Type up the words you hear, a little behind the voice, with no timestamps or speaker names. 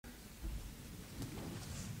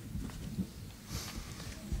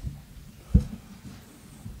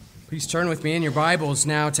Please turn with me in your Bibles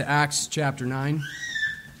now to Acts chapter 9.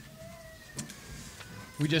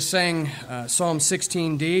 We just sang Psalm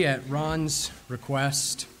 16d at Ron's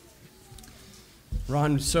request.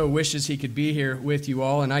 Ron so wishes he could be here with you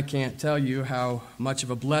all, and I can't tell you how much of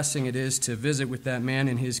a blessing it is to visit with that man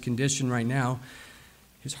in his condition right now.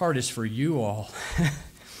 His heart is for you all.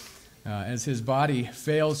 As his body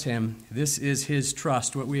fails him, this is his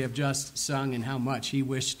trust, what we have just sung, and how much he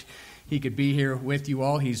wished he could be here with you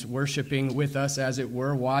all. He's worshiping with us, as it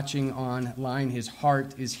were, watching online. His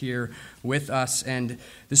heart is here with us. And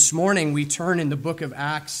this morning we turn in the book of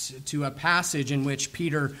Acts to a passage in which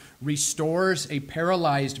Peter restores a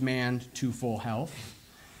paralyzed man to full health.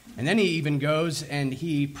 And then he even goes and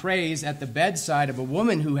he prays at the bedside of a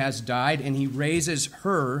woman who has died, and he raises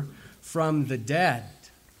her from the dead.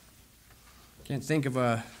 Can't think of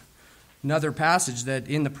another passage that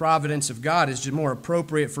in the providence of God is just more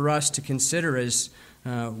appropriate for us to consider as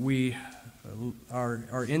we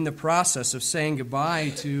are in the process of saying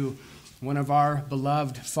goodbye to one of our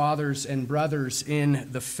beloved fathers and brothers in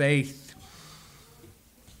the faith.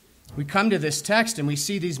 We come to this text and we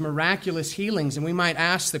see these miraculous healings, and we might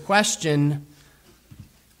ask the question,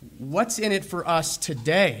 what's in it for us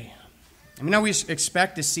today? I mean, are we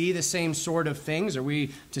expect to see the same sort of things? Are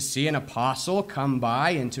we to see an apostle come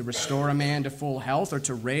by and to restore a man to full health or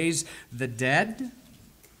to raise the dead?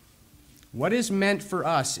 What is meant for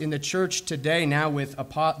us in the church today, now with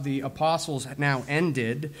the apostles now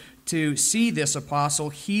ended, to see this apostle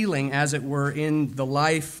healing, as it were, in the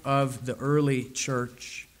life of the early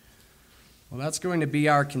church? Well, that's going to be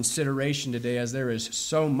our consideration today, as there is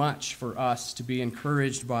so much for us to be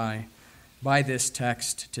encouraged by this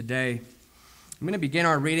text today. I'm going to begin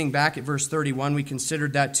our reading back at verse 31. We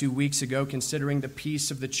considered that 2 weeks ago, considering the peace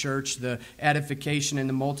of the church, the edification and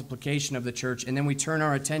the multiplication of the church. And then we turn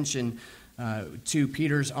our attention to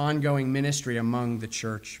Peter's ongoing ministry among the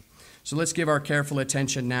church. So let's give our careful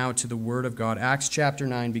attention now to the Word of God. Acts chapter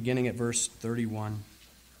 9, beginning at verse 31.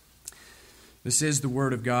 This is the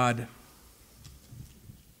Word of God.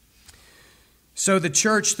 So the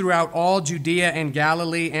church throughout all Judea and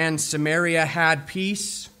Galilee and Samaria had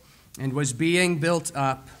peace, and was being built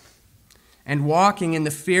up, and walking in the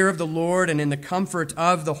fear of the Lord and in the comfort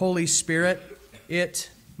of the Holy Spirit, it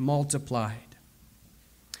multiplied.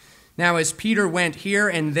 Now as Peter went here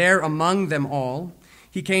and there among them all,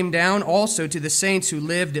 he came down also to the saints who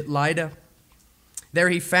lived at Lydda. There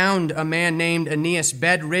he found a man named Aeneas,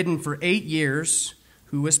 bedridden for 8 years,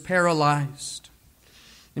 who was paralyzed.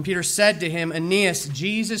 And Peter said to him, Aeneas,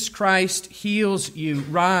 Jesus Christ heals you.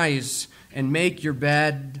 Rise and make your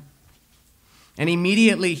bed. And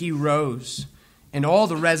immediately he rose, and all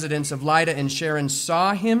the residents of Lydda and Sharon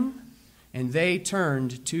saw him, and they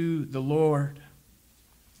turned to the Lord.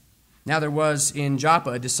 Now there was in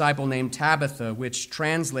Joppa a disciple named Tabitha, which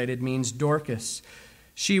translated means Dorcas.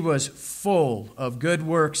 She was full of good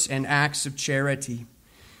works and acts of charity.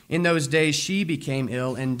 In those days she became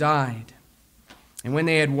ill and died. And when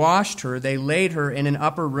they had washed her, they laid her in an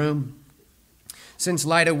upper room. Since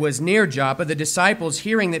Lydda was near Joppa, the disciples,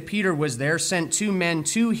 hearing that Peter was there, sent 2 men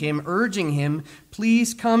to him, urging him,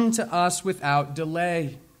 please come to us without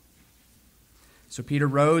delay. So Peter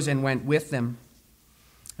rose and went with them.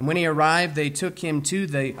 And when he arrived, they took him to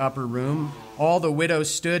the upper room. All the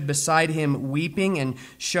widows stood beside him, weeping and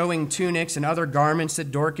showing tunics and other garments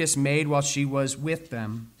that Dorcas made while she was with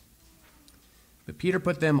them. But Peter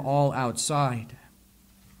put them all outside,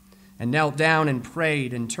 and knelt down and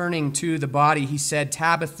prayed, and turning to the body, he said,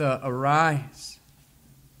 Tabitha, arise.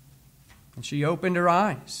 And she opened her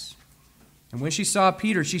eyes. And when she saw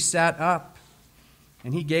Peter, she sat up.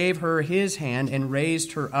 And he gave her his hand and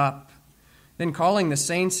raised her up. Then calling the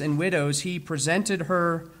saints and widows, he presented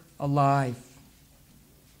her alive.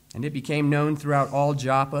 And it became known throughout all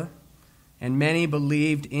Joppa, and many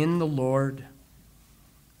believed in the Lord.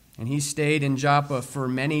 And he stayed in Joppa for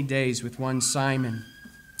many days with one Simon,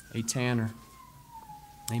 a tanner.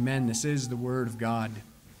 Amen. This is the Word of God.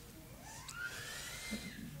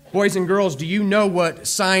 Boys and girls, do you know what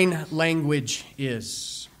sign language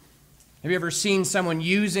is? Have you ever seen someone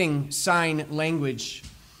using sign language?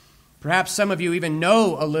 Perhaps some of you even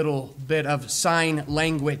know a little bit of sign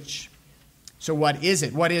language. So what is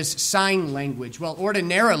it? What is sign language? Well,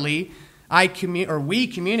 ordinarily, we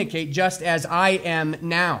communicate just as I am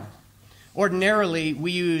now. Ordinarily,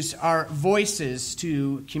 we use our voices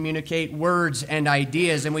to communicate words and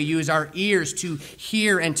ideas, and we use our ears to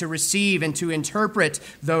hear and to receive and to interpret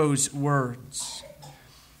those words.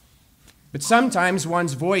 But sometimes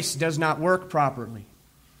one's voice does not work properly.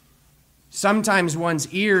 Sometimes one's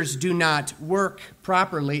ears do not work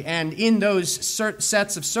properly, and in those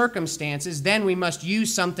sets of circumstances, then we must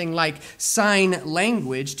use something like sign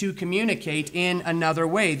language to communicate in another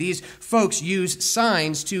way. These folks use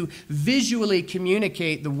signs to visually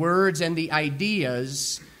communicate the words and the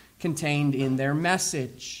ideas contained in their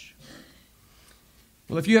message.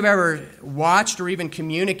 Well, if you have ever watched or even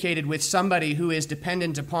communicated with somebody who is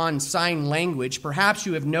dependent upon sign language, perhaps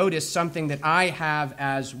you have noticed something that I have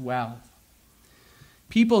as well.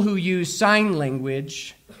 People who use sign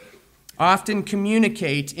language often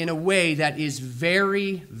communicate in a way that is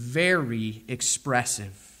very, very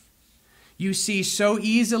expressive. You see so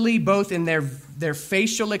easily, both in their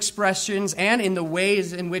facial expressions and in the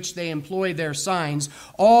ways in which they employ their signs,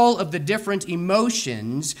 all of the different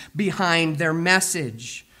emotions behind their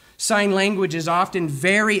message. Sign language is often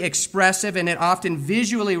very expressive, and it often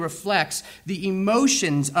visually reflects the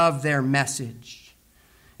emotions of their message.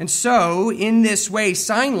 And so, in this way,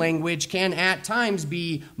 sign language can at times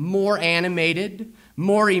be more animated,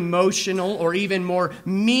 more emotional, or even more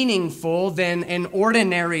meaningful than an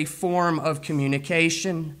ordinary form of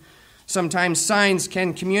communication. Sometimes signs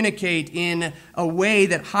can communicate in a way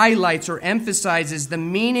that highlights or emphasizes the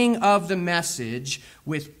meaning of the message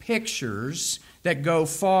with pictures that go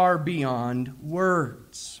far beyond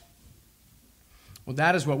words. Well,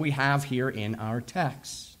 that is what we have here in our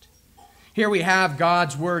text. Here we have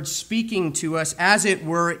God's word speaking to us, as it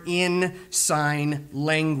were, in sign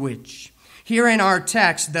language. Here in our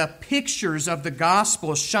text, the pictures of the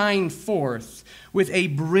gospel shine forth with a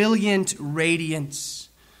brilliant radiance.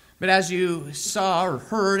 But as you saw or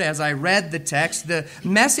heard as I read the text, the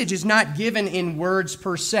message is not given in words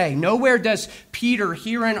per se. Nowhere does Peter,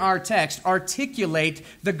 here in our text, articulate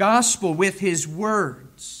the gospel with his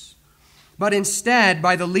words. But instead,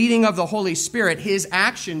 by the leading of the Holy Spirit, his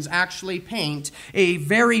actions actually paint a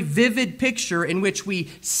very vivid picture in which we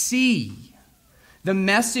see the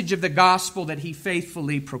message of the gospel that he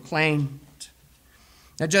faithfully proclaimed.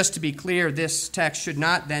 Now, just to be clear, this text should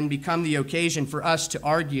not then become the occasion for us to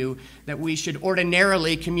argue that we should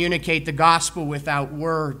ordinarily communicate the gospel without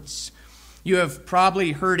words. You have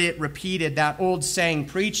probably heard it repeated, that old saying,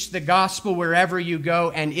 preach the gospel wherever you go,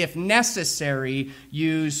 and if necessary,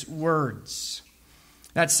 use words.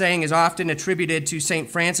 That saying is often attributed to St.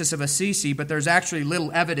 Francis of Assisi, but there's actually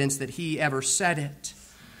little evidence that he ever said it.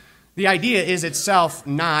 The idea is itself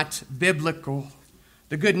not biblical.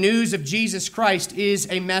 The good news of Jesus Christ is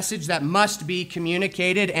a message that must be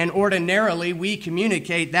communicated, and ordinarily we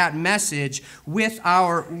communicate that message with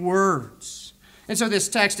our words. And so this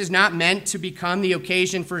text is not meant to become the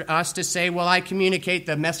occasion for us to say, well, I communicate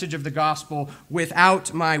the message of the gospel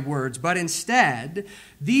without my words. But instead,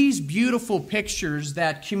 these beautiful pictures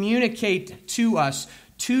that communicate to us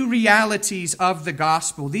two realities of the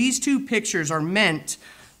gospel, these two pictures are meant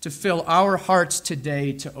to fill our hearts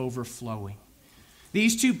today to overflowing.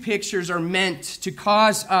 These two pictures are meant to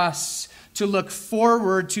cause us to look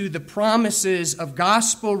forward to the promises of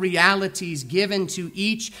gospel realities given to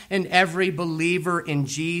each and every believer in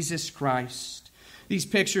Jesus Christ. These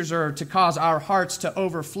pictures are to cause our hearts to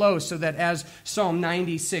overflow so that, as Psalm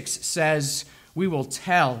 96 says, we will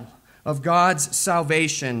tell of God's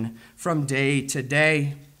salvation from day to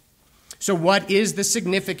day. So what is the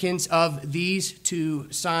significance of these two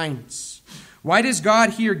signs? Why does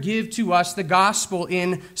God here give to us the gospel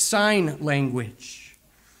in sign language?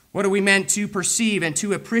 What are we meant to perceive and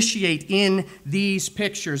to appreciate in these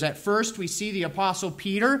pictures? At first, we see the Apostle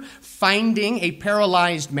Peter finding a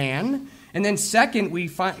paralyzed man. And then second,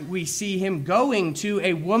 we see him going to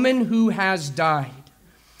a woman who has died.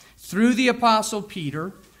 Through the Apostle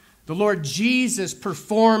Peter, the Lord Jesus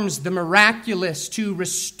performs the miraculous to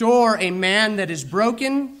restore a man that is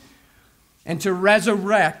broken and to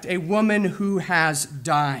resurrect a woman who has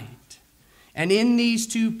died. And in these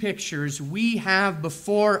two pictures, we have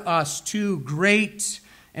before us two great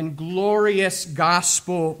and glorious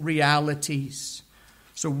gospel realities.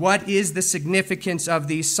 So what is the significance of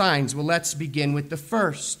these signs? Well, let's begin with the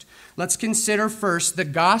first. Let's consider first the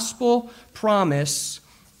gospel promise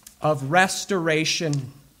of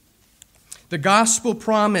restoration. The gospel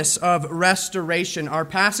promise of restoration. Our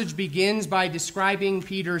passage begins by describing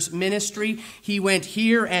Peter's ministry. He went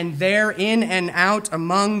here and there, in and out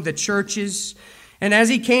among the churches. And as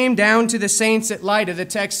he came down to the saints at Lydda, the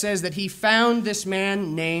text says that he found this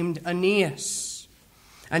man named Aeneas.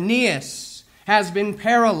 Aeneas has been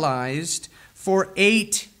paralyzed for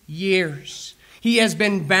 8 years. He has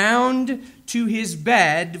been bound to his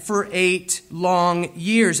bed for 8 long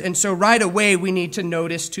years. And so right away we need to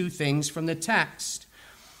notice two things from the text.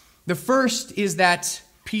 The first is that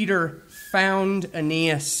Peter found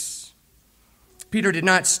Aeneas. Peter did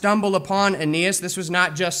not stumble upon Aeneas. This was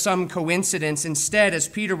not just some coincidence. Instead, as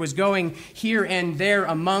Peter was going here and there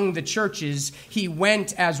among the churches, he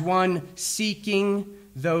went as one seeking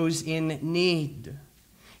those in need.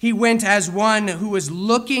 He went as one who was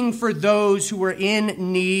looking for those who were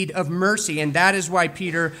in need of mercy, and that is why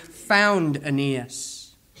Peter found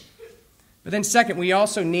Aeneas. But then second, we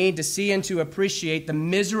also need to see and to appreciate the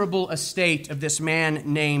miserable estate of this man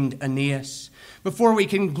named Aeneas. Before we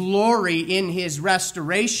can glory in his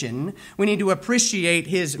restoration, we need to appreciate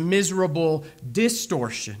his miserable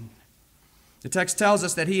distortion. The text tells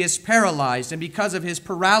us that he is paralyzed, and because of his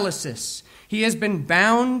paralysis, he has been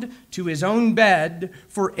bound to his own bed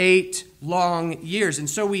for 8 long years. And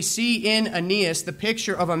so we see in Aeneas the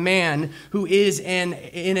picture of a man who is in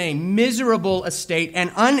a miserable estate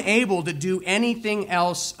and unable to do anything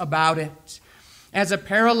else about it. As a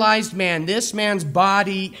paralyzed man, this man's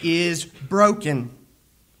body is broken.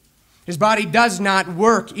 His body does not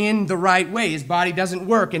work in the right way. His body doesn't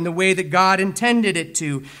work in the way that God intended it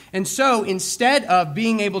to. And so instead of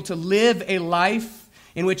being able to live a life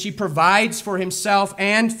in which he provides for himself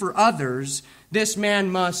and for others, this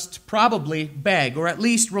man must probably beg, or at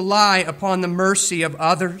least rely upon the mercy of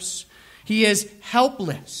others. He is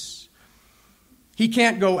helpless. He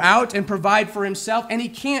can't go out and provide for himself, and he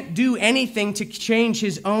can't do anything to change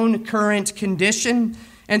his own current condition.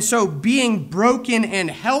 And so, being broken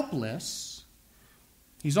and helpless,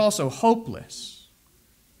 he's also hopeless.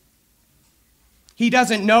 He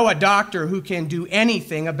doesn't know a doctor who can do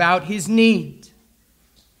anything about his need.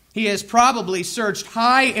 He has probably searched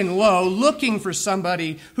high and low looking for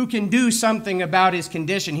somebody who can do something about his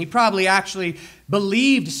condition. He probably actually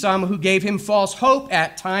believed some who gave him false hope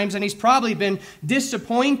at times, and he's probably been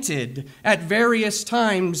disappointed at various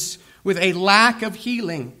times with a lack of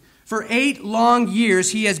healing. For 8 long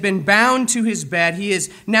years, he has been bound to his bed. He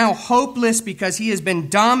is now hopeless because he has been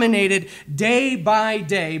dominated day by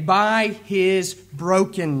day by his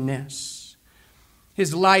brokenness.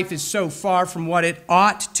 His life is so far from what it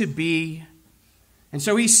ought to be. And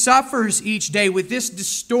so he suffers each day with this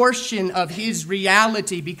distortion of his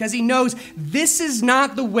reality because he knows this is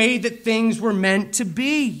not the way that things were meant to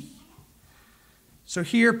be. So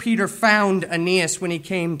here Peter found Aeneas when he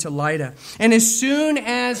came to Lydda. And as soon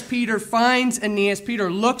as Peter finds Aeneas, Peter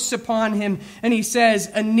looks upon him and he says,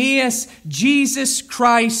 "Aeneas, Jesus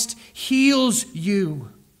Christ heals you.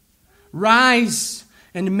 Rise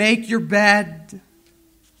and make your bed."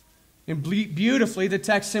 And beautifully, the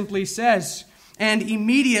text simply says, "And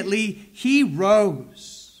immediately he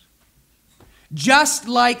rose." Just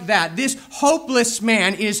like that, this hopeless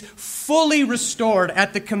man is fully restored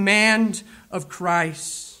at the command of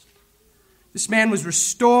Christ. This man was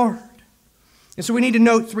restored. And so we need to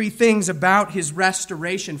note 3 things about his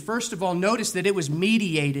restoration. First of all, notice that it was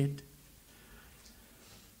mediated.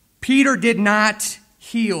 Peter did not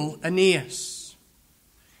heal Aeneas.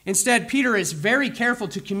 Instead, Peter is very careful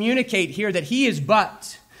to communicate here that he is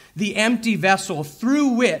but the empty vessel through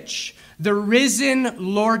which the risen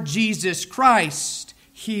Lord Jesus Christ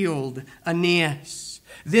healed Aeneas.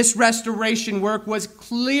 This restoration work was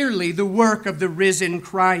clearly the work of the risen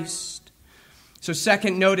Christ. So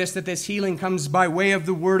second, notice that this healing comes by way of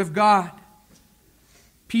the Word of God.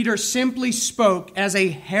 Peter simply spoke as a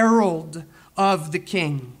herald of the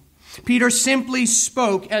King. Peter simply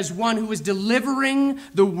spoke as one who was delivering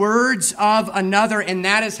the words of another, and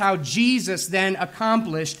that is how Jesus then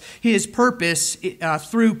accomplished his purpose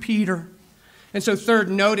through Peter. And so third,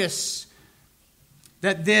 notice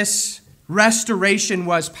that this restoration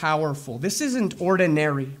was powerful. This isn't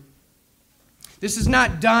ordinary. This is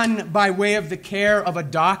not done by way of the care of a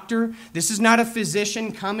doctor. This is not a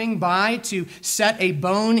physician coming by to set a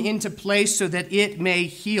bone into place so that it may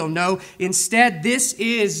heal. No, instead, this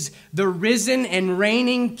is the risen and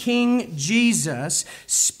reigning King Jesus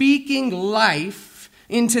speaking life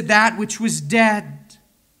into that which was dead.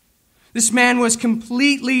 This man was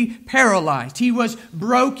completely paralyzed. He was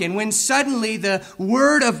broken when suddenly the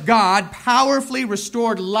Word of God powerfully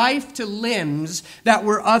restored life to limbs that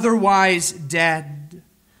were otherwise dead.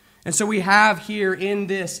 And so we have here in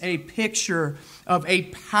this a picture of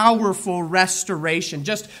a powerful restoration.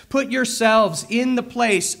 Just put yourselves in the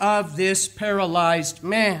place of this paralyzed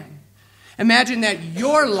man. Imagine that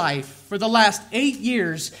your life for the last 8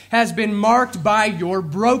 years has been marked by your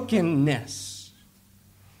brokenness.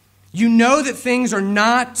 You know that things are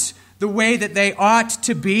not the way that they ought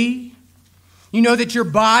to be. You know that your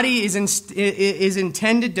body is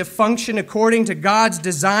intended to function according to God's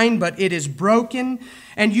design, but it is broken.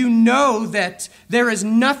 And you know that there is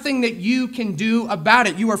nothing that you can do about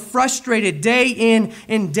it. You are frustrated day in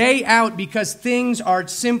and day out because things are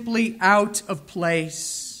simply out of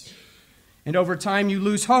place. And over time you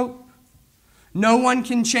lose hope. No one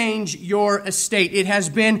can change your estate. It has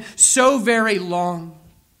been so very long.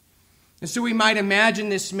 And so we might imagine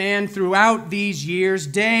this man throughout these years,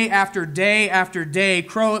 day after day after day,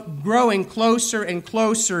 growing closer and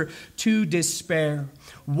closer to despair.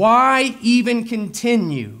 Why even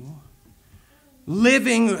continue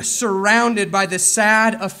living surrounded by the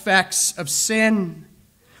sad effects of sin?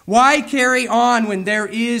 Why carry on when there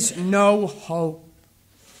is no hope?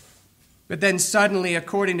 But then suddenly,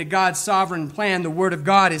 according to God's sovereign plan, the Word of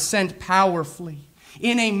God is sent powerfully,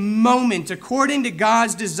 in a moment, according to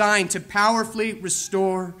God's design, to powerfully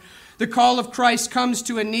restore. The call of Christ comes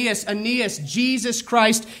to Aeneas. Aeneas, Jesus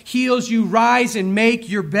Christ heals you. Rise and make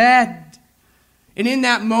your bed. And in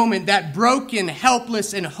that moment, that broken,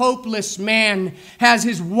 helpless, and hopeless man has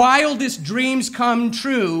his wildest dreams come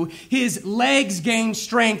true. His legs gain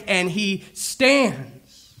strength, and he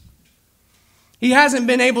stands. He hasn't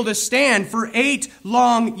been able to stand for 8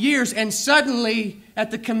 long years, and suddenly, at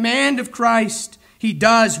the command of Christ, he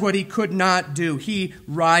does what he could not do. He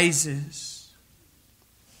rises.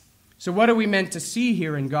 So what are we meant to see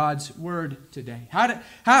here in God's Word today?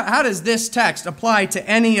 How does this text apply to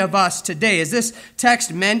any of us today? Is this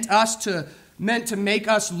text meant to make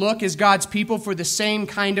us look as God's people for the same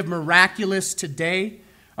kind of miraculous today?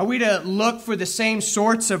 Are we to look for the same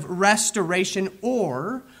sorts of restoration?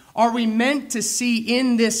 Or are we meant to see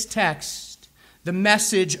in this text the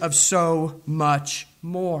message of so much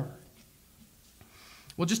more?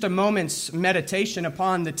 Well, just a moment's meditation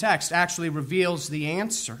upon the text actually reveals the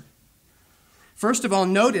answer. First of all,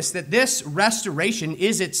 notice that this restoration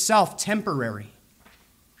is itself temporary.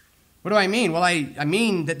 What do I mean? Well, I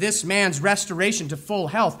mean that this man's restoration to full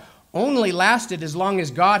health only lasted as long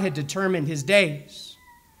as God had determined his days.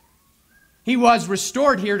 He was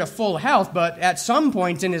restored here to full health, but at some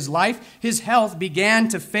point in his life, his health began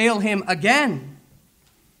to fail him again.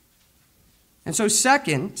 And so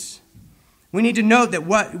second, we need to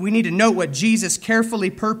note what Jesus carefully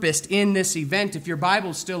purposed in this event. If your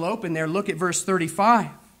Bible's still open there, look at verse 35.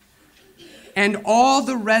 And all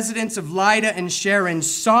the residents of Lydda and Sharon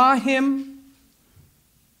saw him,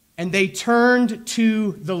 and they turned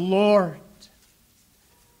to the Lord.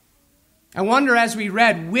 I wonder, as we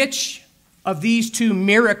read, which of these two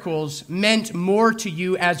miracles meant more to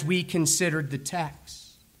you as we considered the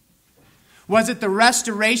text? Was it the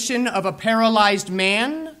restoration of a paralyzed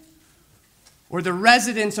man, or the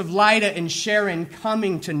residents of Lydda and Sharon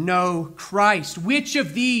coming to know Christ? Which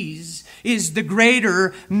of these is the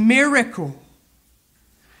greater miracle?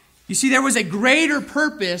 You see, there was a greater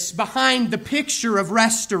purpose behind the picture of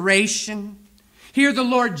restoration. Here the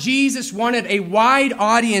Lord Jesus wanted a wide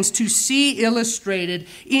audience to see illustrated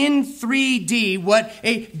in 3D what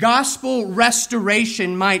a gospel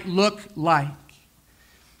restoration might look like.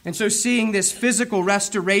 And so seeing this physical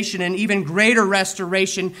restoration and even greater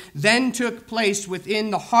restoration then took place within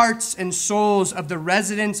the hearts and souls of the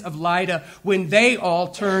residents of Lydda when they all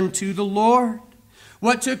turned to the Lord.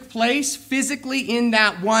 What took place physically in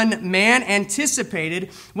that one man anticipated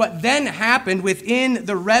what then happened within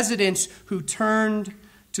the residents who turned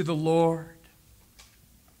to the Lord.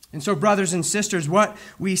 And so, brothers and sisters, what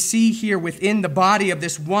we see here within the body of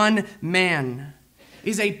this one man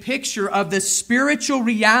is a picture of the spiritual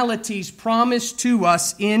realities promised to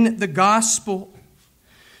us in the gospel.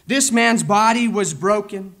 This man's body was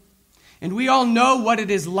broken, and we all know what it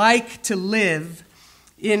is like to live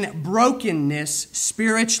in brokenness,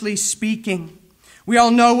 spiritually speaking. We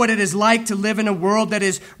all know what it is like to live in a world that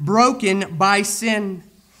is broken by sin.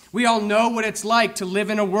 We all know what it's like to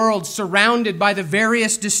live in a world surrounded by the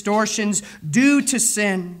various distortions due to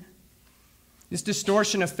sin. This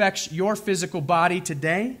distortion affects your physical body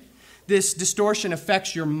today. This distortion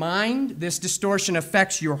affects your mind. This distortion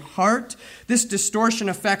affects your heart. This distortion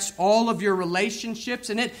affects all of your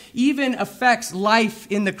relationships, and it even affects life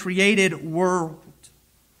in the created world.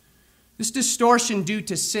 This distortion due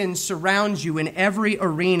to sin surrounds you in every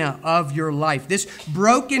arena of your life. This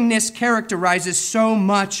brokenness characterizes so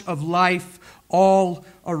much of life all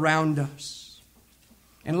around us.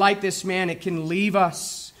 And like this man, it can leave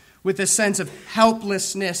us with a sense of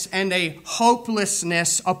helplessness and a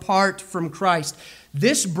hopelessness apart from Christ.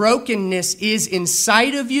 This brokenness is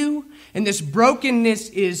inside of you, and this brokenness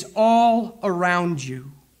is all around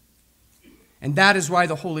you. And that is why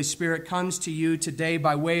the Holy Spirit comes to you today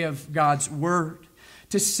by way of God's Word,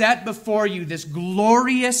 to set before you this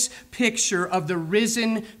glorious picture of the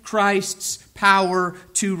risen Christ's power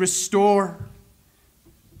to restore.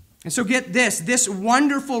 And so get this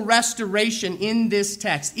wonderful restoration in this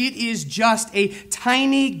text, it is just a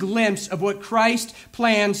tiny glimpse of what Christ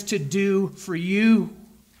plans to do for you.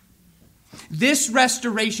 This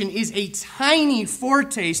restoration is a tiny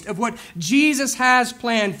foretaste of what Jesus has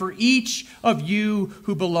planned for each of you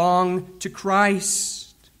who belong to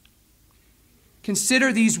Christ.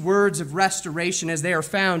 Consider these words of restoration as they are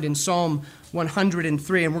found in Psalm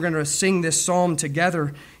 103, and we're going to sing this psalm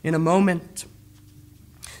together in a moment.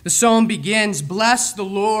 The psalm begins, "Bless the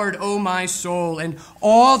Lord, O my soul, and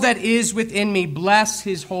all that is within me, bless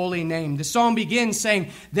his holy name." The psalm begins saying,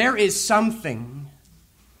 there is something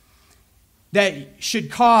that should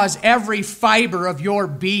cause every fiber of your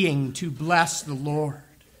being to bless the Lord.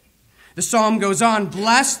 The psalm goes on,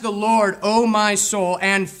 "Bless the Lord, O my soul,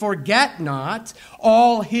 and forget not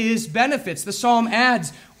all his benefits." The psalm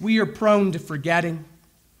adds, we are prone to forgetting.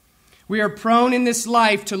 We are prone in this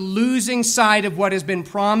life to losing sight of what has been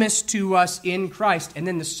promised to us in Christ. And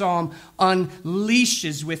then the psalm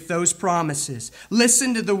unleashes with those promises.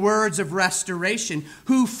 Listen to the words of restoration.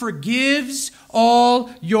 "Who forgives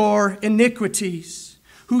all your iniquities,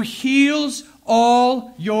 who heals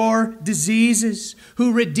all your diseases,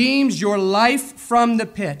 who redeems your life from the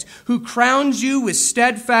pit, who crowns you with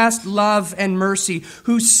steadfast love and mercy,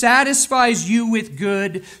 who satisfies you with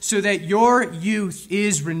good so that your youth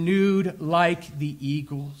is renewed like the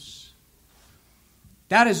eagles."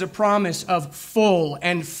 That is a promise of full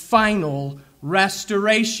and final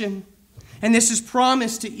restoration. And this is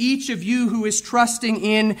promised to each of you who is trusting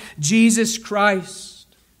in Jesus Christ.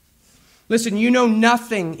 Listen, you know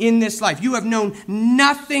nothing in this life. You have known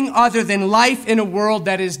nothing other than life in a world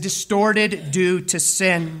that is distorted due to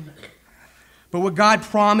sin. But what God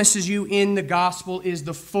promises you in the gospel is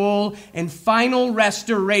the full and final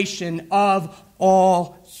restoration of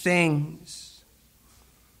all things.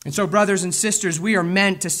 And so, brothers and sisters, we are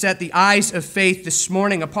meant to set the eyes of faith this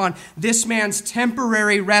morning upon this man's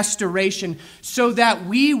temporary restoration so that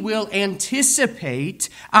we will anticipate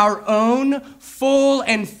our own full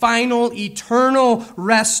and final eternal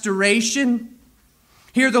restoration.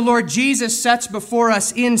 Here the Lord Jesus sets before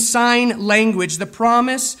us in sign language the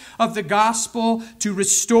promise of the gospel to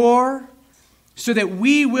restore so that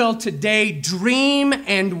we will today dream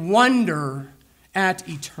and wonder at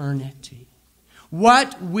eternity.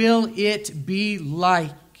 What will it be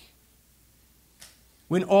like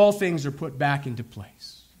when all things are put back into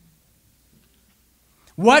place?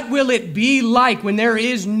 What will it be like when there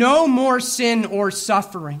is no more sin or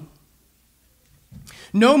suffering?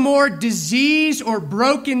 No more disease or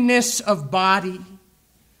brokenness of body?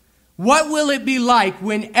 What will it be like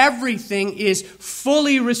when everything is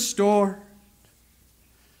fully restored?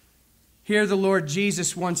 Here the Lord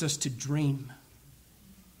Jesus wants us to dream.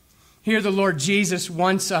 Here the Lord Jesus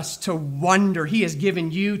wants us to wonder. He has given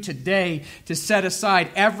you today to set aside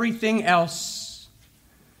everything else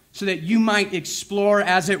so that you might explore,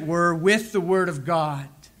 as it were, with the Word of God,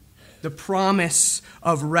 the promise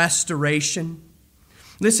of restoration.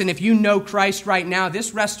 Listen, if you know Christ right now,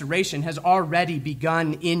 this restoration has already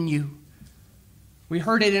begun in you. We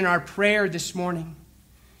heard it in our prayer this morning.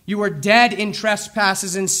 You were dead in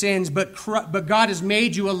trespasses and sins, but God has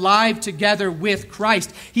made you alive together with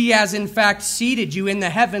Christ. He has, in fact, seated you in the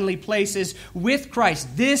heavenly places with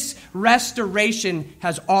Christ. This restoration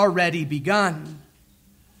has already begun.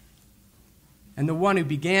 And the one who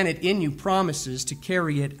began it in you promises to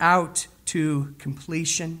carry it out to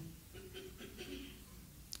completion.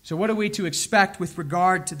 So what are we to expect with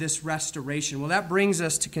regard to this restoration? Well, that brings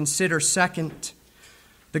us to consider, second,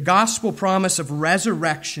 the gospel promise of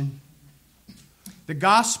resurrection. The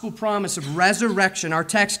gospel promise of resurrection. Our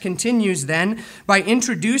text continues then by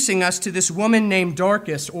introducing us to this woman named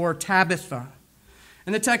Dorcas, or Tabitha.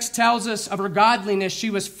 And the text tells us of her godliness. She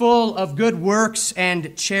was full of good works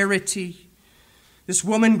and charity. This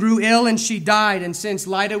woman grew ill and she died. And since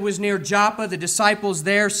Lydda was near Joppa, the disciples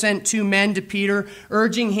there sent 2 men to Peter,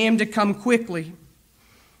 urging him to come quickly.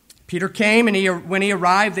 Peter came, and when he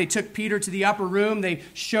arrived, they took Peter to the upper room. They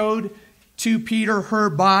showed to Peter her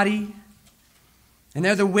body. And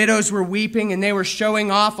there the widows were weeping, and they were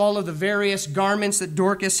showing off all of the various garments that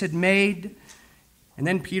Dorcas had made. And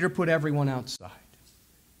then Peter put everyone outside.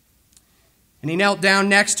 And he knelt down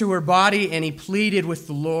next to her body, and he pleaded with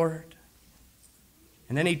the Lord.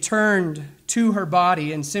 And then he turned to her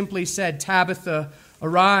body and simply said, "Tabitha,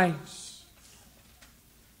 arise."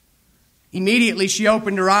 Immediately she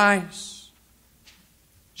opened her eyes.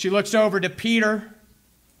 She looks over to Peter,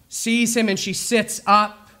 sees him, and she sits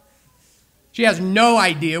up. She has no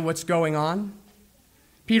idea what's going on.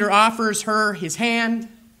 Peter offers her his hand.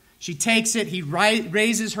 She takes it. He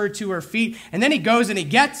raises her to her feet. And then he goes and he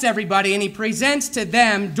gets everybody and he presents to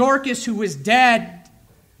them Dorcas, who was dead.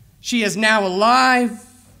 She is now alive.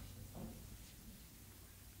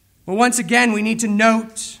 Well, once again, we need to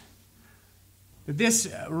note that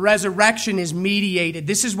this resurrection is mediated.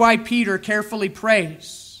 This is why Peter carefully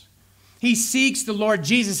prays. He seeks the Lord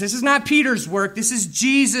Jesus. This is not Peter's work. This is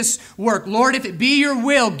Jesus' work. Lord, if it be your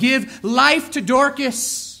will, give life to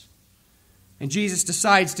Dorcas. And Jesus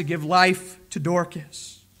decides to give life to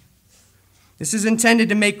Dorcas. This is intended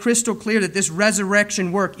to make crystal clear that this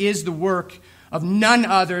resurrection work is the work of none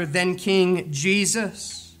other than King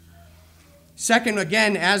Jesus. Second,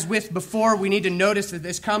 again, as with before, we need to notice that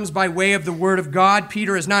this comes by way of the Word of God.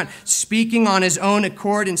 Peter is not speaking on his own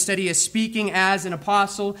accord. Instead, he is speaking as an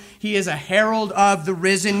apostle. He is a herald of the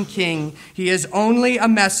risen King. He is only a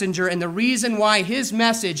messenger, and the reason why his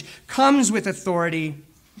message comes with authority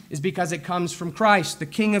is because it comes from Christ, the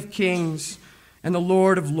King of Kings and the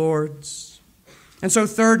Lord of Lords. And so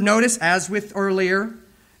third, notice, as with earlier,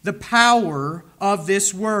 the power of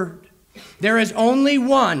this word. There is only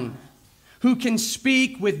one who can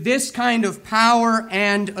speak with this kind of power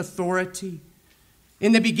and authority.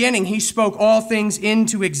 In the beginning, he spoke all things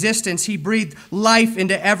into existence. He breathed life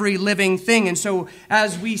into every living thing. And so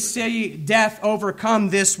as we see death overcome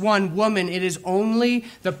this one woman, it is only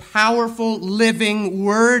the powerful living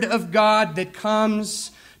Word of God that comes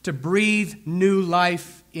to breathe new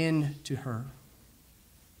life into her.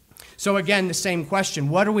 So again, the same question.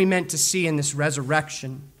 What are we meant to see in this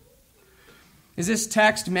resurrection? Is this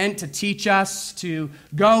text meant to teach us to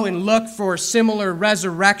go and look for similar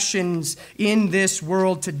resurrections in this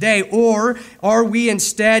world today? Or are we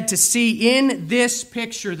instead to see in this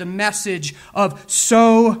picture the message of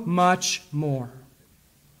so much more?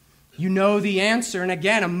 You know the answer, and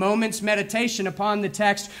again, a moment's meditation upon the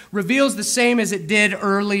text reveals the same as it did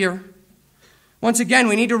earlier. Once again,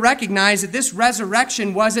 we need to recognize that this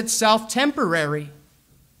resurrection was itself temporary.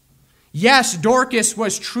 Yes, Dorcas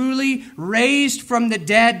was truly raised from the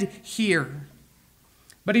dead here.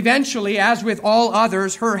 But eventually, as with all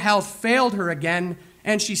others, her health failed her again,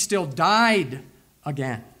 and she still died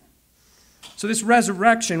again. So this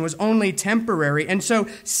resurrection was only temporary. And so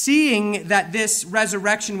seeing that this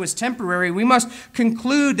resurrection was temporary, we must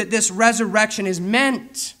conclude that this resurrection is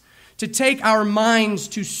meant to take our minds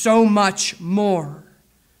to so much more.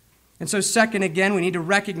 And so second, again, we need to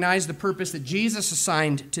recognize the purpose that Jesus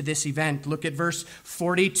assigned to this event. Look at verse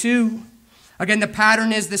 42. Again, the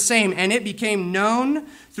pattern is the same. And it became known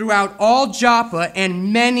throughout all Joppa,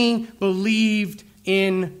 and many believed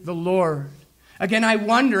in the Lord. Again, I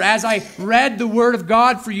wonder, as I read the Word of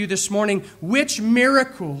God for you this morning, which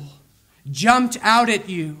miracle jumped out at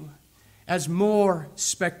you as more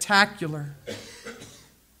spectacular?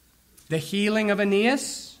 The healing of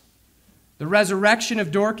Aeneas? The resurrection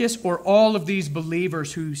of Dorcas, or all of these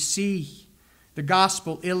believers who see the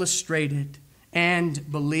gospel illustrated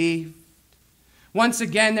and believe? Once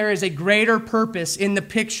again, there is a greater purpose in the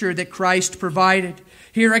picture that Christ provided.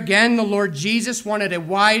 Here again, the Lord Jesus wanted a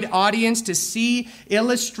wide audience to see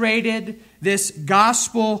illustrated this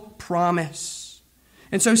gospel promise.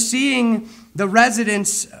 And so seeing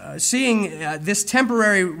this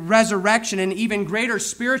temporary resurrection, and even greater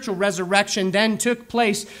spiritual resurrection then took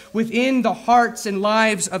place within the hearts and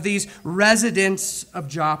lives of these residents of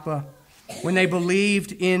Joppa when they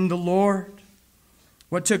believed in the Lord.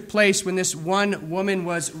 What took place when this one woman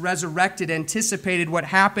was resurrected anticipated what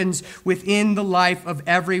happens within the life of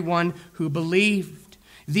everyone who believed.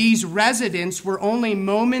 These residents were only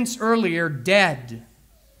moments earlier dead.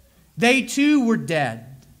 They too were dead.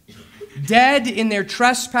 Dead in their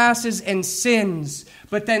trespasses and sins,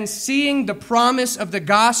 but then seeing the promise of the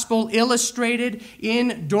gospel illustrated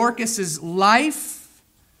in Dorcas's life,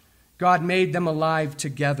 God made them alive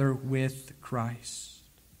together with Christ.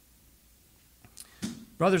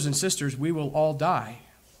 Brothers and sisters, we will all die,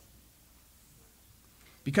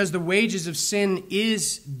 because the wages of sin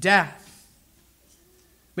is death.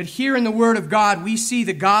 But here in the Word of God, we see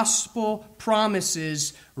the gospel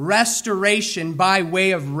promises restoration by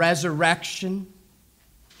way of resurrection.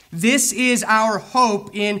 This is our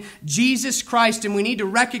hope in Jesus Christ, and we need to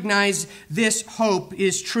recognize this hope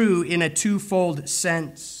is true in a twofold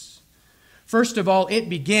sense. First of all, it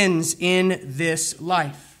begins in this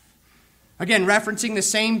life. Again, referencing the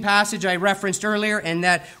same passage I referenced earlier and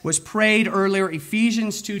that was prayed earlier,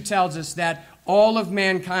 Ephesians 2 tells us that all of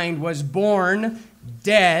mankind was born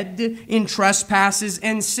dead in trespasses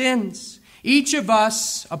and sins. Each of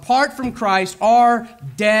us, apart from Christ, are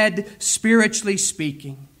dead, spiritually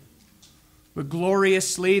speaking. But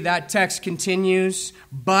gloriously, that text continues,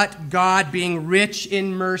 but God, being rich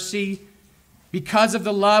in mercy, because of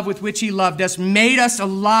the love with which he loved us, made us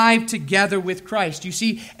alive together with Christ. You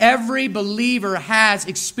see, every believer has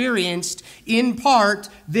experienced, in part,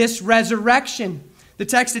 this resurrection. The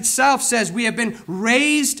text itself says we have been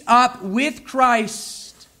raised up with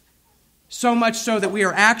Christ, so much so that we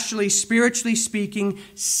are actually, spiritually speaking,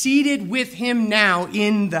 seated with him now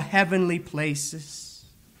in the heavenly places.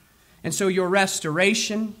 And so your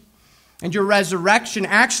restoration and your resurrection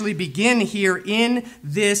actually begin here in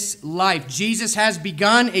this life. Jesus has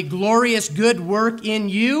begun a glorious good work in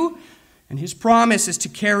you, and his promise is to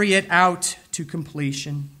carry it out to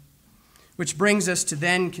completion. Which brings us to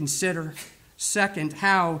then consider, second,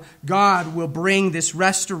 how God will bring this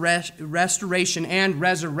restoration and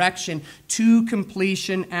resurrection to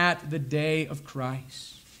completion at the day of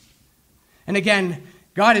Christ. And again,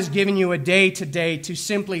 God has given you a day today to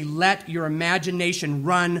simply let your imagination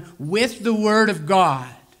run with the Word of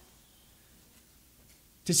God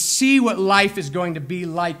to see what life is going to be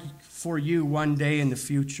like for you one day in the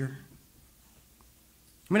future.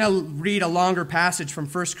 I'm going to read a longer passage from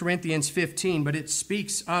 1 Corinthians 15, but it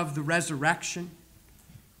speaks of the resurrection.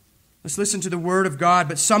 Let's listen to the Word of God.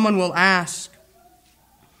 But someone will ask,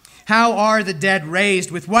 how are the dead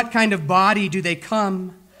raised? With what kind of body do they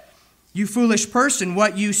come? You foolish person,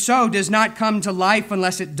 what you sow does not come to life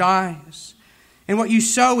unless it dies. And what you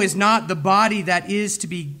sow is not the body that is to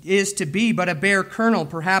be, but a bare kernel,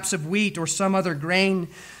 perhaps of wheat or some other grain.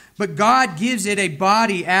 But God gives it a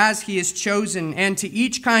body as he has chosen, and to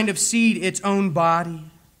each kind of seed its own body.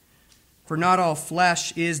 For not all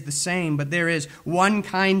flesh is the same, but there is one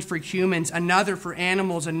kind for humans, another for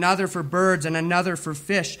animals, another for birds, and another for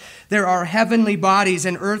fish. There are heavenly bodies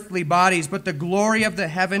and earthly bodies, but the glory of the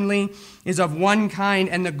heavenly is of one kind,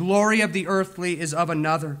 and the glory of the earthly is of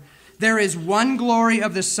another. There is one glory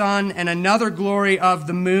of the sun, and another glory of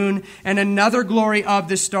the moon, and another glory of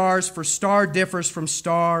the stars, for star differs from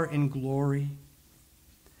star in glory.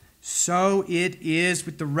 So it is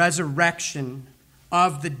with the resurrection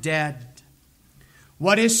of the dead.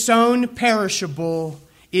 What is sown perishable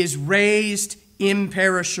is raised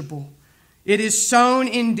imperishable. It is sown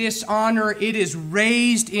in dishonor, it is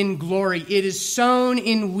raised in glory. It is sown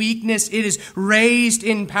in weakness, it is raised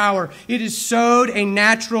in power. It is sowed a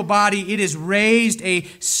natural body, it is raised a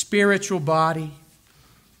spiritual body.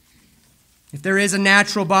 If there is a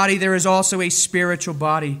natural body, there is also a spiritual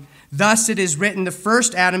body. Thus it is written, the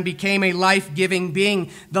first Adam became a life-giving being.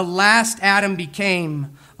 The last Adam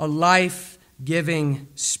became a life-giving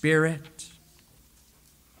spirit.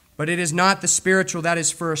 But it is not the spiritual that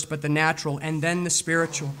is first, but the natural, and then the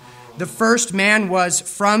spiritual. The first man was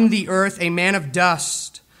from the earth, a man of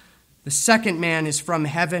dust. The second man is from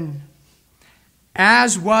heaven.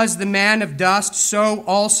 As was the man of dust, so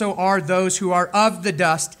also are those who are of the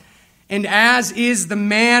dust. And as is the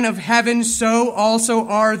man of heaven, so also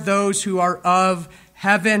are those who are of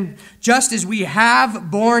heaven. Just as we have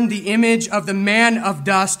borne the image of the man of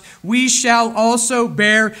dust, we shall also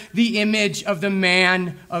bear the image of the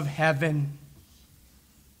man of heaven.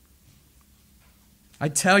 I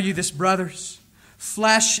tell you this, brothers,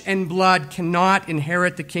 flesh and blood cannot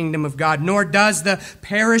inherit the kingdom of God, nor does the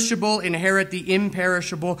perishable inherit the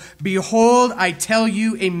imperishable. Behold, I tell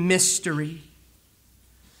you a mystery.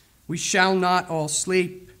 We shall not all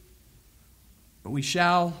sleep, but we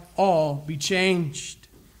shall all be changed.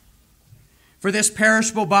 For this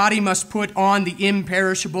perishable body must put on the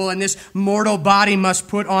imperishable, and this mortal body must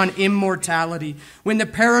put on immortality. When the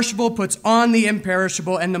perishable puts on the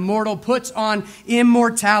imperishable, and the mortal puts on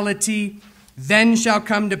immortality, then shall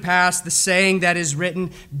come to pass the saying that is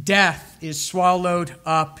written, death is swallowed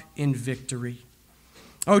up in victory.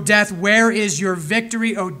 O death, where is your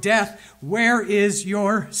victory? O death, where is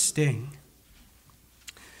your sting?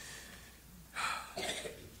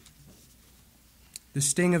 The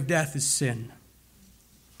sting of death is sin.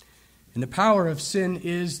 And the power of sin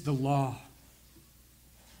is the law.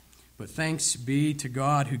 But thanks be to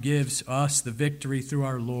God who gives us the victory through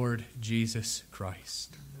our Lord Jesus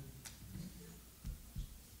Christ.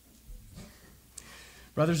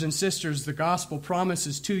 Brothers and sisters, the gospel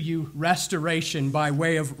promises to you restoration by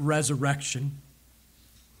way of resurrection.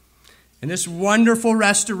 And this wonderful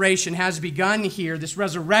restoration has begun here. This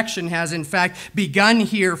resurrection has, in fact, begun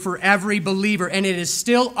here for every believer. And it is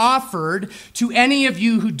still offered to any of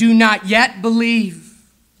you who do not yet believe.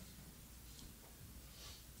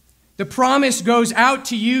 The promise goes out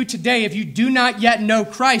to you today. If you do not yet know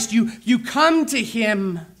Christ, you come to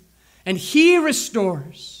him and he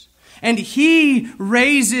restores and he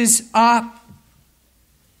raises up.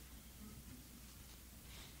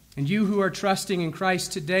 And you who are trusting in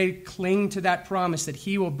Christ today, cling to that promise that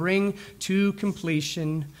He will bring to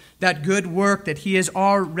completion that good work that He has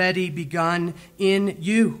already begun in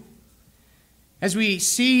you. As we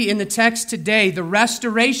see in the text today, the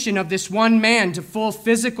restoration of this one man to full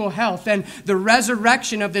physical health and the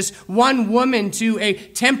resurrection of this one woman to a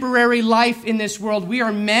temporary life in this world, we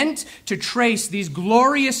are meant to trace these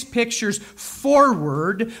glorious pictures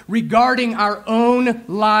forward regarding our own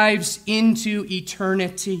lives into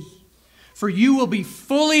eternity. For you will be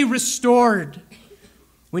fully restored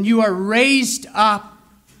when you are raised up,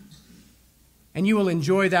 and you will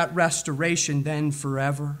enjoy that restoration then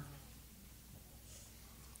forever.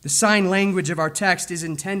 The sign language of our text is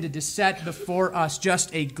intended to set before us just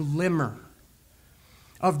a glimmer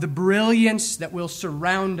of the brilliance that will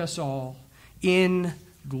surround us all in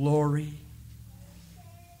glory.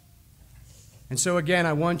 And so again,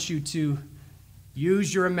 I want you to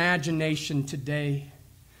use your imagination today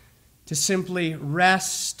to simply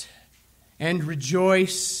rest and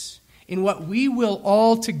rejoice in what we will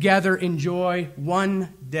all together enjoy one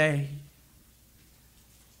day.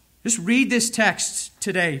 Just read this text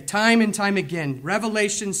today, time and time again.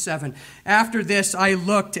 Revelation 7. After this I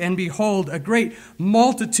looked, and behold, a great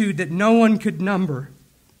multitude that no one could number,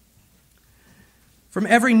 from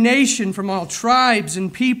every nation, from all tribes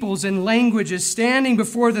and peoples and languages, standing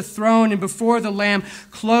before the throne and before the Lamb,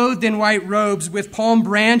 clothed in white robes, with palm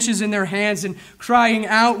branches in their hands, and crying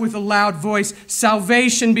out with a loud voice,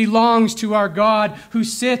 "Salvation belongs to our God, who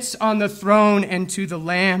sits on the throne, and to the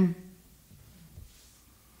Lamb."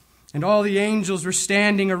 And all the angels were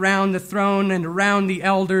standing around the throne and around the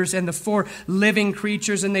elders and the four living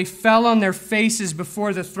creatures, and they fell on their faces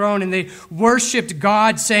before the throne, and they worshipped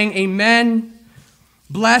God, saying, "Amen.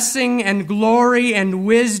 Blessing and glory and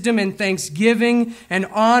wisdom and thanksgiving and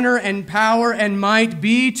honor and power and might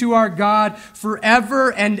be to our God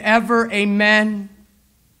forever and ever. Amen."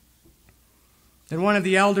 Then one of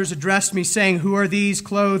the elders addressed me, saying, "Who are these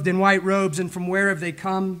clothed in white robes, and from where have they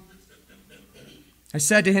come?" I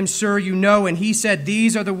said to him, "Sir, you know." And he said,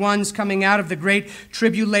 "These are the ones coming out of the great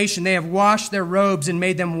tribulation. They have washed their robes and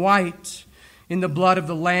made them white in the blood of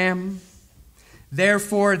the Lamb.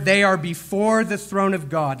 Therefore, they are before the throne of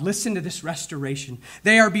God." Listen to this restoration.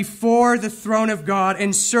 "They are before the throne of God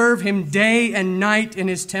and serve Him day and night in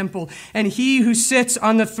His temple. And He who sits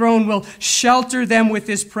on the throne will shelter them with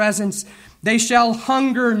His presence. They shall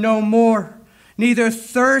hunger no more, neither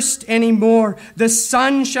thirst any more. The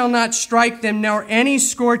sun shall not strike them, nor any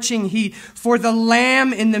scorching heat. For the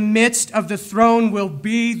Lamb in the midst of the throne will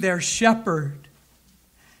be their shepherd,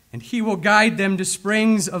 and He will guide them to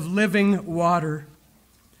springs of living water.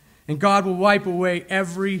 And God will wipe away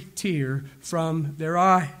every tear from their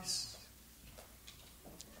eyes."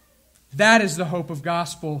 That is the hope of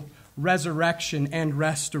gospel resurrection and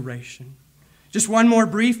restoration. Just one more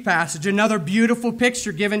brief passage, another beautiful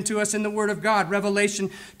picture given to us in the Word of God, Revelation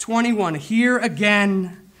 21. Here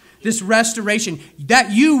again, this restoration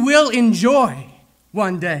that you will enjoy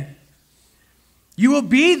one day. You will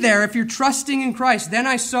be there if you're trusting in Christ. "Then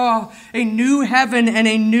I saw a new heaven and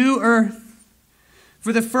a new earth.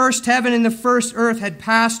 For the first heaven and the first earth had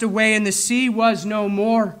passed away, and the sea was no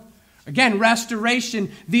more." Again,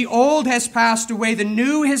 restoration. The old has passed away, the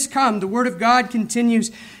new has come. The Word of God continues.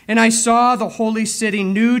 "And I saw the holy city,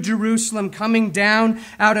 New Jerusalem, coming down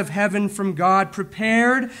out of heaven from God,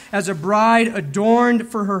 prepared as a bride adorned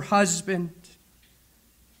for her husband.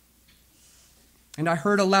 And I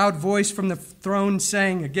heard a loud voice from the throne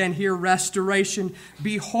saying," again here restoration,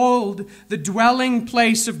 "Behold, the dwelling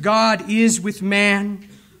place of God is with man.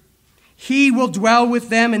 He will dwell with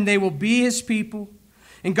them, and they will be His people.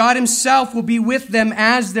 And God Himself will be with them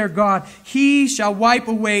as their God. He shall wipe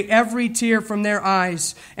away every tear from their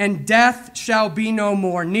eyes, and death shall be no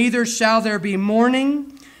more. Neither shall there be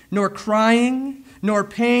mourning, nor crying, nor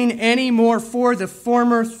pain any more, for the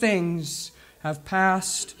former things have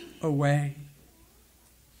passed away."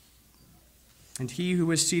 And He who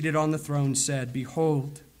was seated on the throne said,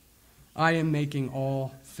 "Behold, I am making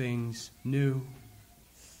all things new."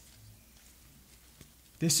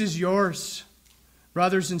 This is yours,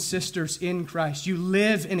 brothers and sisters in Christ. You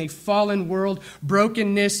live in a fallen world.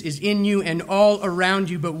 Brokenness is in you and all around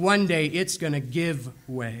you, but one day it's going to give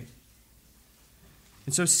way.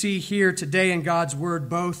 And so see here today in God's Word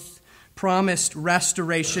both promised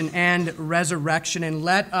restoration and resurrection. And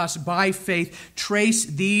let us, by faith, trace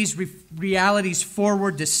these realities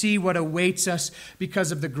forward to see what awaits us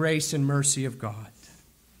because of the grace and mercy of God.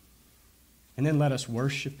 And then let us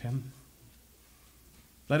worship Him.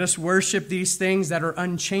 Let us worship these things that are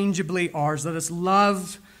unchangeably ours. Let us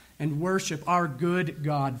love and worship our good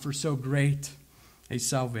God for so great a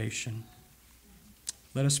salvation.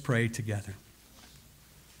 Let us pray together.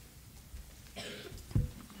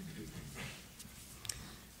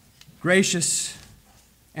 Gracious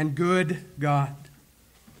and good God,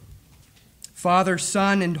 Father,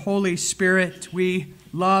 Son, and Holy Spirit, we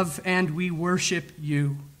love and we worship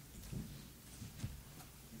you.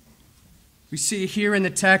 We see here in the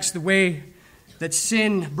text the way that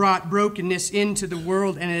sin brought brokenness into the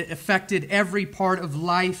world and it affected every part of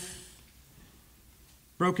life.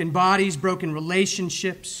 Broken bodies, broken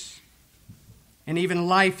relationships, and even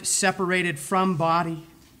life separated from body.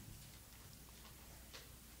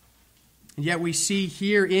 And yet we see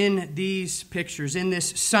here in these pictures, in this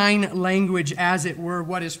sign language, as it were,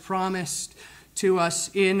 what is promised to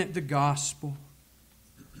us in the gospel.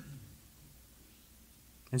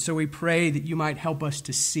 And so we pray that you might help us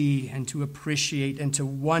to see and to appreciate and to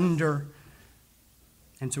wonder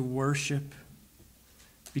and to worship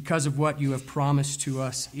because of what you have promised to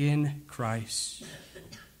us in Christ.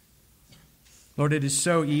 Lord, it is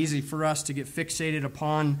so easy for us to get fixated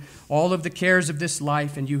upon all of the cares of this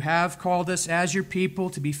life, and you have called us as your people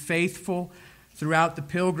to be faithful throughout the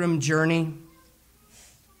pilgrim journey.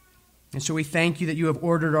 And so we thank you that you have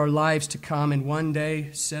ordered our lives to come and one day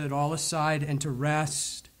set it all aside and to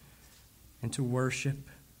rest and to worship.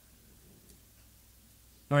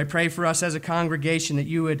 Lord, I pray for us as a congregation that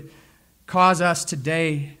you would cause us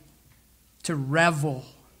today to revel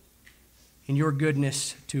in your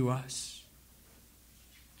goodness to us.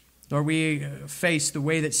 Lord, we face the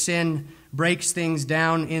way that sin breaks things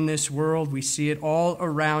down in this world. We see it all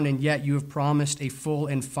around, and yet you have promised a full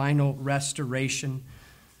and final restoration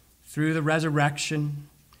through the resurrection.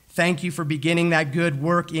 Thank you for beginning that good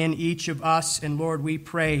work in each of us. And Lord, we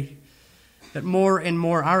pray that more and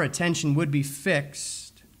more our attention would be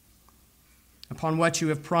fixed upon what you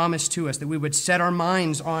have promised to us, that we would set our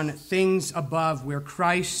minds on things above where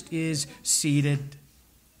Christ is seated,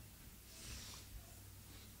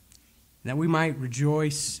 that we might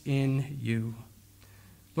rejoice in you.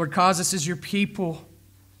 Lord, cause us as your people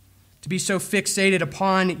to be so fixated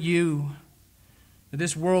upon you that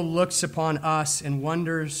this world looks upon us and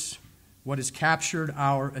wonders what has captured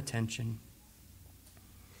our attention.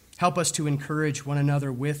 Help us to encourage one another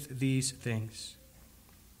with these things.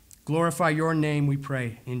 Glorify your name, we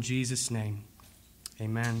pray, in Jesus' name.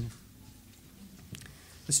 Amen.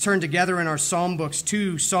 Let's turn together in our psalm books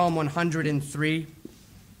to Psalm 103.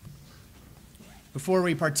 Before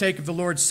we partake of the Lord's